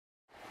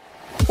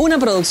Una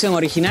producción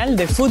original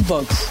de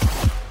Footbox.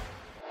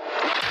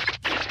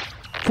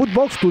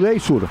 Footbox Today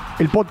Sur,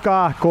 el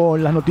podcast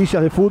con las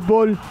noticias de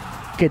fútbol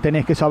que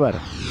tenés que saber.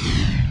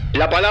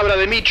 La palabra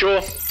de Micho.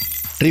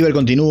 River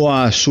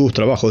continúa sus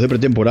trabajos de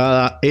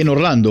pretemporada en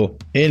Orlando,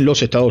 en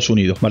los Estados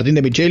Unidos. Martín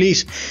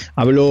Demichelis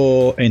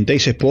habló en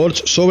Teis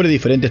Sports sobre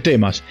diferentes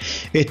temas.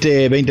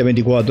 Este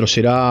 2024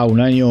 será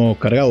un año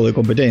cargado de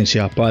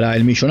competencias para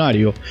el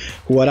millonario.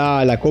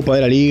 Jugará la Copa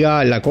de la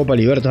Liga, la Copa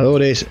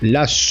Libertadores,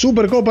 la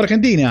Supercopa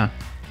Argentina,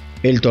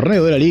 el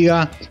Torneo de la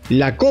Liga,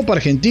 la Copa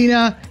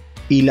Argentina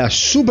y la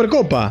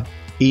Supercopa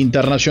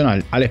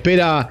Internacional. A la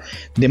espera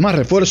de más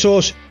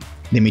refuerzos,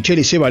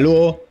 Demichelis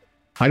evaluó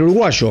al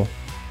uruguayo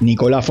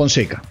Nicolás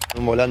Fonseca.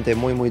 Un volante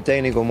muy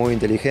técnico, muy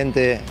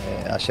inteligente.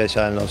 Ayer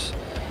ya en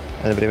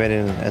el primer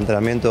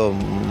entrenamiento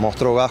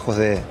mostró gajos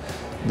de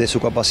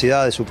su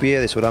capacidad, de su pie,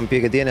 de su gran pie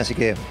que tiene, así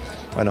que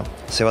bueno,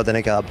 se va a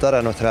tener que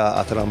adaptar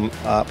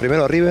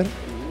primero a River,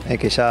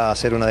 que ya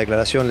hacer una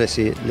declaración le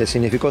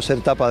significó ser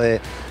tapa de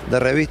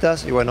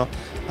revistas, y bueno,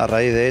 a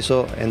raíz de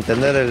eso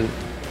entender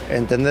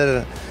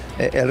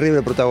el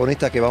River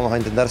protagonista que vamos a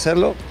intentar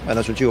serlo. Bueno,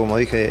 es un chico, como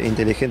dije,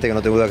 inteligente, que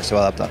no tengo duda que se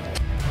va a adaptar.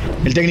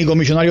 El técnico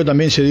millonario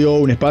también se dio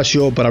un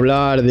espacio para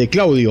hablar de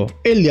Claudio,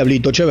 el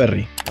Diablito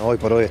Echeverri. Hoy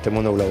por hoy este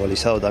mundo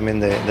globalizado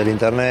también del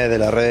internet, de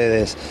las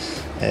redes,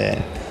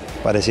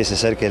 pareciese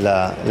ser que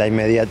la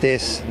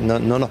inmediatez no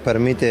nos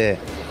permite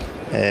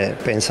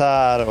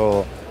pensar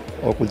o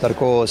ocultar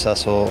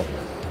cosas o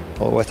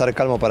estar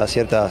calmo para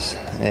ciertas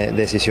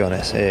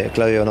decisiones.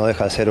 Claudio no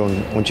deja de ser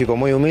un chico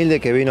muy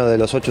humilde que vino de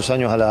los 8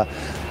 años a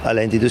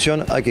la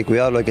institución. Hay que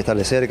cuidarlo, hay que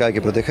estarle cerca, hay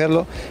que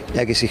protegerlo y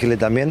hay que exigirle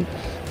también,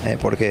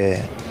 porque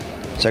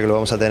ya que lo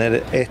vamos a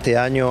tener este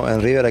año en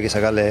River, hay que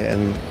sacarle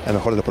el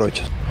mejor de los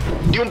provechos.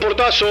 Dio un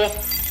portazo.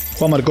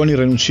 Juan Marconi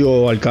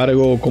renunció al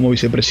cargo como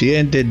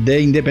vicepresidente de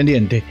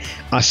Independiente.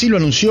 Así lo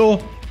anunció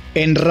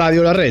en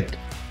Radio La Red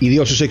y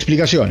dio sus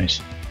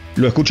explicaciones.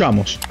 Lo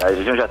escuchamos. La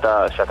decisión ya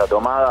está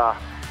tomada.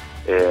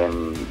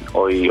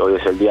 Hoy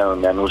es el día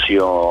donde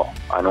anuncio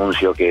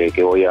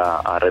que voy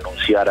a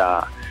renunciar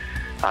a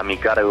mi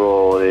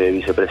cargo de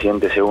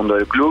vicepresidente segundo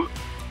del club.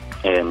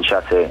 Ya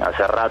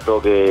hace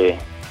rato que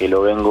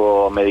lo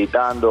vengo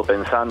meditando,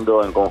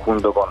 pensando en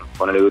conjunto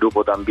con el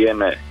grupo también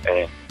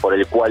por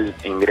el cual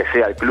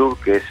ingresé al club,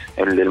 que es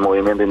el del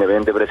Movimiento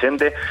Independiente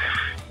Presente,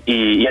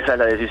 y esa es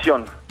la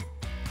decisión.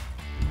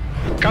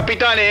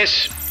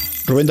 Capitanes.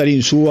 Rubén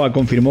Darín Súa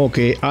confirmó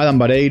que Adam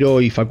Vareiro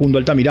y Facundo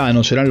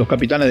Altamirano serán los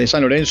capitanes de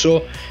San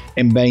Lorenzo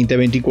en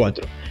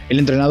 2024. El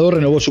entrenador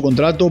renovó su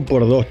contrato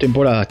por 2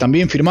 temporadas.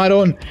 También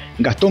firmaron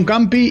Gastón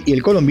Campi y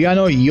el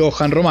colombiano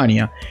Johan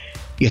Romania.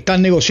 Y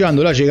están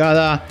negociando la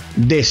llegada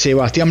de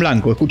Sebastián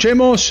Blanco.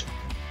 Escuchemos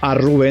a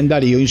Rubén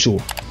Darío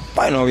Insúa.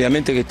 Bueno,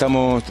 obviamente que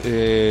estamos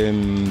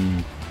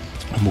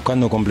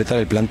buscando completar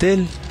el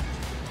plantel.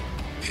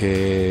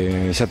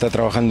 Ya está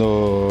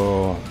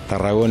trabajando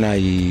Tarragona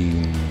y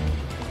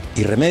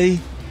Remedi.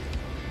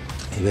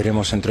 Y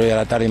veremos entre hoy a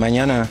la tarde y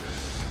mañana.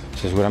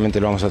 Seguramente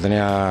lo vamos a tener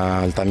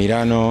a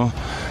Altamirano,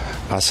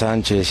 a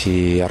Sánchez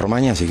y a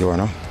Romaña. Así que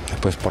bueno,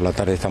 después por la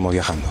tarde estamos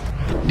viajando.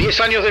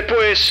 10 años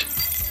después.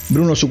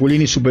 Bruno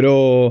Zuculini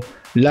superó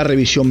la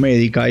revisión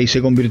médica y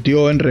se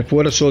convirtió en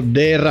refuerzo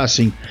de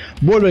Racing.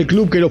 Vuelve al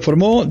club que lo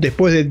formó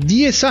después de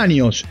 10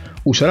 años.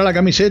 Usará la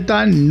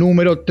camiseta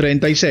número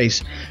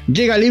 36.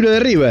 Llega libre de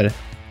River.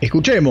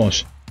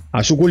 Escuchemos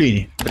a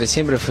Zuculini.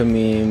 Siempre fue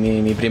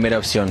mi primera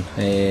opción.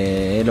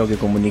 Es lo que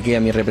comuniqué a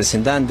mi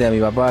representante, a mi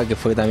papá, que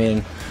fue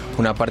también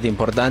una parte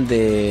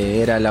importante.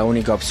 Era la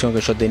única opción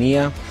que yo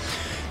tenía.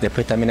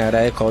 Después también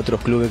agradezco a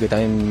otros clubes que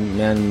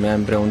también me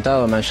han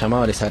preguntado, me han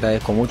llamado, les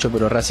agradezco mucho,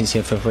 pero Racing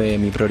siempre fue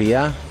mi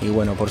prioridad y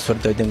bueno, por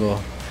suerte hoy tengo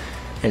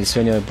el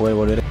sueño de poder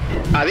volver.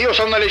 Adiós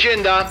a una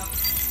leyenda.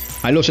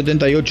 A los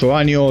 78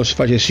 años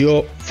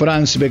falleció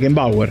Franz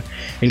Beckenbauer.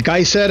 El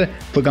Kaiser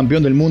fue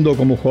campeón del mundo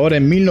como jugador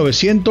en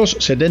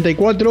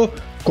 1974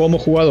 como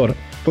jugador.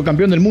 Fue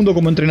campeón del mundo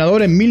como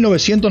entrenador en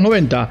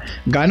 1990.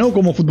 Ganó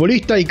como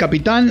futbolista y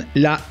capitán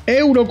la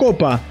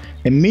Eurocopa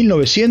en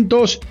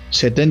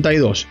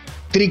 1972.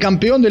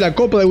 Tricampeón de la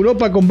Copa de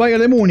Europa con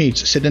Bayern de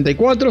Múnich,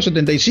 74,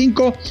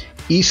 75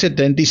 y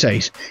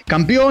 76.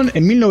 Campeón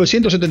en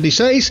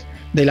 1976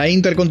 de la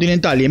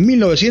Intercontinental y en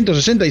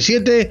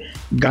 1967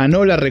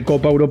 ganó la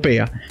Recopa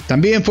Europea.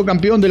 También fue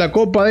campeón de la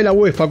Copa de la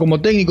UEFA como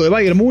técnico de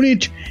Bayern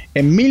Múnich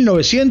en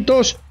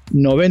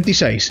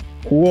 1996.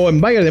 Jugó en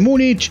Bayern de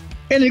Múnich,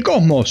 en el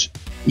Cosmos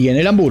y en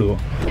el Hamburgo.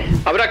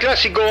 Habrá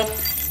clásico.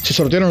 Se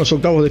sortearon los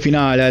octavos de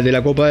final de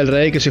la Copa del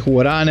Rey que se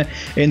jugarán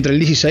entre el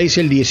 16 y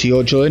el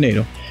 18 de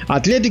enero.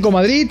 Atlético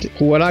Madrid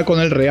jugará con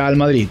el Real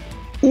Madrid.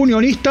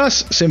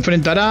 Unionistas se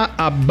enfrentará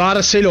a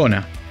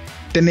Barcelona.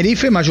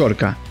 Tenerife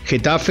Mallorca.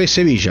 Getafe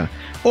Sevilla.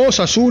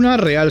 Osasuna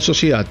Real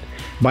Sociedad.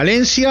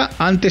 Valencia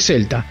ante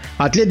Celta.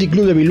 Athletic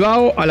Club de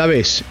Bilbao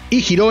Alavés.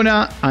 Y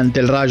Girona ante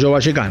el Rayo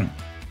Vallecano.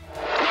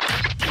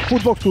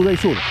 Footbox Today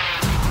Sur.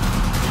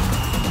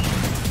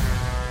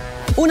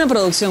 Una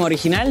producción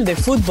original de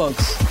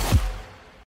Footbox.